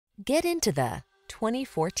Get into the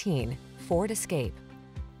 2014 Ford Escape.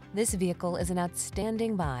 This vehicle is an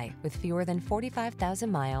outstanding buy with fewer than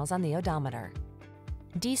 45,000 miles on the odometer.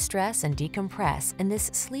 De-stress and decompress in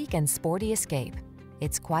this sleek and sporty Escape.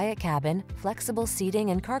 Its quiet cabin, flexible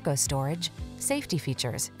seating and cargo storage, safety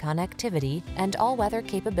features, connectivity, and all-weather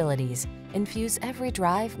capabilities infuse every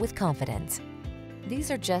drive with confidence.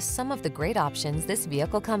 These are just some of the great options this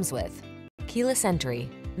vehicle comes with: keyless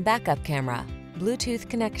entry, backup camera, Bluetooth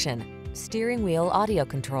connection, steering wheel audio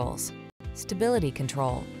controls, stability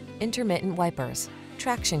control, intermittent wipers,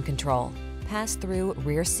 traction control, pass-through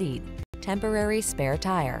rear seat, temporary spare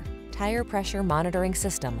tire, tire pressure monitoring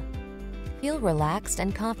system. Feel relaxed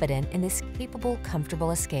and confident in this capable, comfortable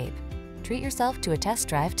Escape. Treat yourself to a test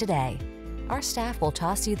drive today. Our staff will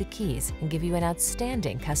toss you the keys and give you an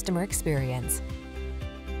outstanding customer experience.